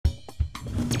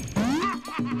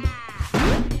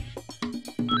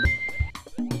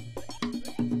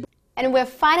and we're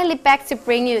finally back to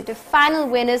bring you the final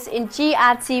winners in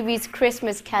GRTV's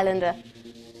Christmas calendar.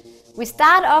 We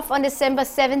start off on December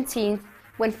 17th,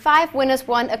 when 5 winners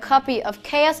won a copy of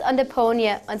Chaos on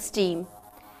Deponia on Steam.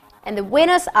 And the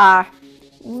winners are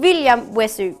William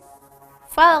Wessø,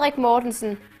 Frederik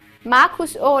Mortensen,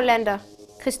 Markus Ålander,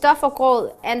 Christopher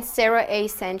Gråd and Sarah A.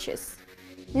 Sanchez.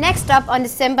 Next up on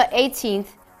December 18th,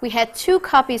 we had 2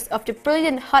 copies of the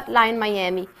brilliant Hotline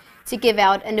Miami to give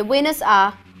out, and the winners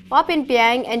are Robin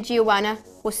Bjerring and Giovanna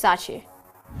Rosace.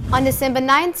 On December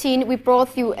 19, we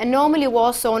brought you a Normally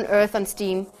Warzone Earth on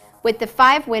Steam with the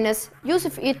 5 winners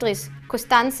Yusuf Idris,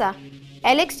 Costanza,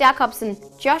 Alex Jacobsen,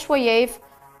 Joshua Yave,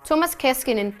 Thomas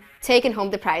Keskinen taking home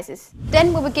the prizes.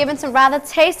 Then we were given some rather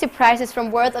tasty prizes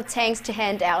from World of Tanks to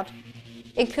hand out,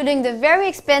 including the very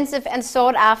expensive and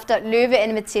sought after Löwe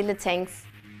and Matilda tanks.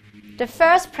 The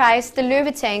first prize, the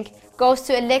Löwe tank, goes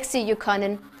to Alexei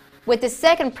Yukonin, with the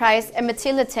second prize, a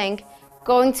Matilda tank,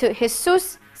 going to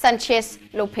Jesus Sanchez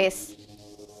Lopez.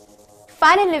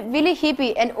 Finally, Willy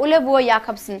Hippie and Olavur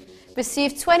Jacobsen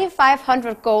received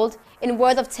 2,500 gold in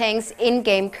World of Tanks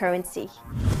in-game currency.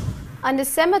 On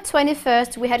December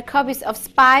 21st, we had copies of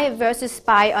Spy vs.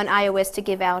 Spy on iOS to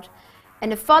give out,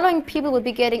 and the following people will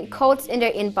be getting codes in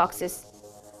their inboxes: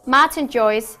 Martin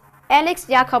Joyce, Alex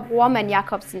Jakob Warman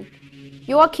Jacobsen,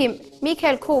 Joachim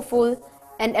Michael Kofod,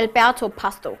 and Alberto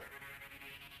Pasto.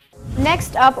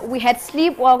 Next up, we had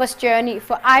Sleepwalker's Journey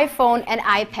for iPhone and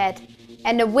iPad,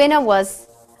 and the winner was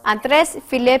Andres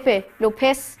Felipe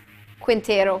Lopez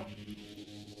Quintero.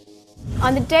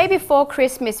 On the day before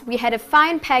Christmas, we had a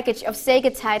fine package of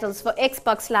Sega titles for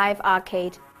Xbox Live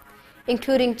Arcade,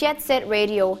 including Jet Set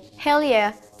Radio, Hell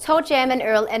Yeah, Toe Jam and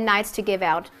Earl and Knights to give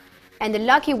out, and the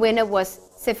lucky winner was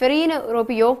Seferino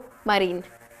Rubio Marin.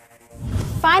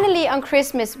 Finally, on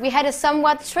Christmas, we had a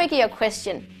somewhat trickier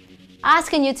question,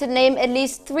 asking you to name at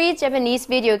least 3 Japanese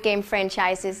video game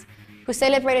franchises who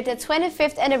celebrated their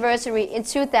 25th anniversary in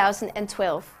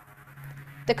 2012.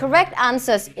 The correct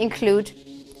answers include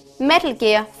Metal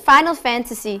Gear, Final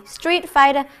Fantasy, Street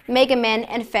Fighter, Mega Man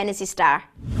and Phantasy Star.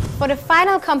 For the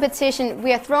final competition,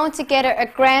 we are throwing together a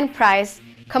grand prize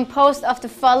composed of the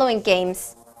following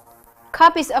games: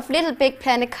 copies of Little Big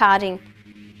Planet Karting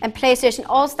and PlayStation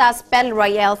All-Stars Battle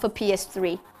Royale for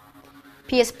PS3,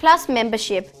 PS Plus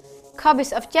membership,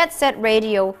 copies of Jet Set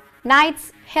Radio,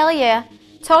 Knights, Hell Yeah,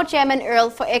 Toe Jam and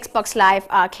Earl for Xbox Live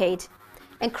Arcade,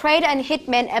 and Crater and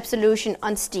Hitman Absolution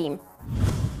on Steam.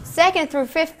 2nd through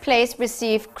 5th place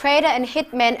receive Crater and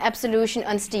Hitman Absolution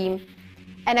on Steam,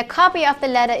 and a copy of the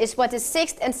latter is what the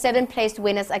 6th and 7th place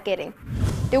winners are getting.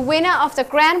 The winner of the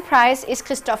grand prize is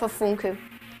Christopher Funke.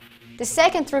 The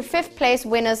 2nd through 5th place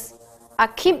winners are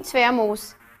Kim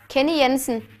Tvermos, Kenny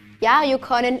Jensen, Jari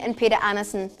Yukonin and Peter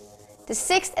Andersen. The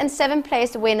 6th and 7th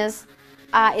place winners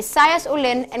are Esaias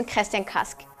Olen and Christian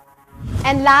Krask.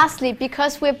 And lastly,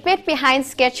 because we're a bit behind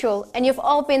schedule and you've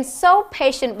all been so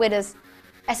patient with us,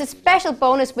 as a special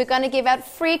bonus we're going to give out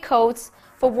free codes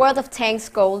for World of Tanks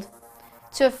Gold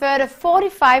to a further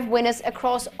 45 winners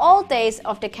across all days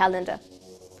of the calendar.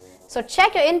 So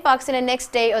check your inbox in the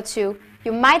next day or 2,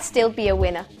 you might still be a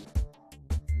winner.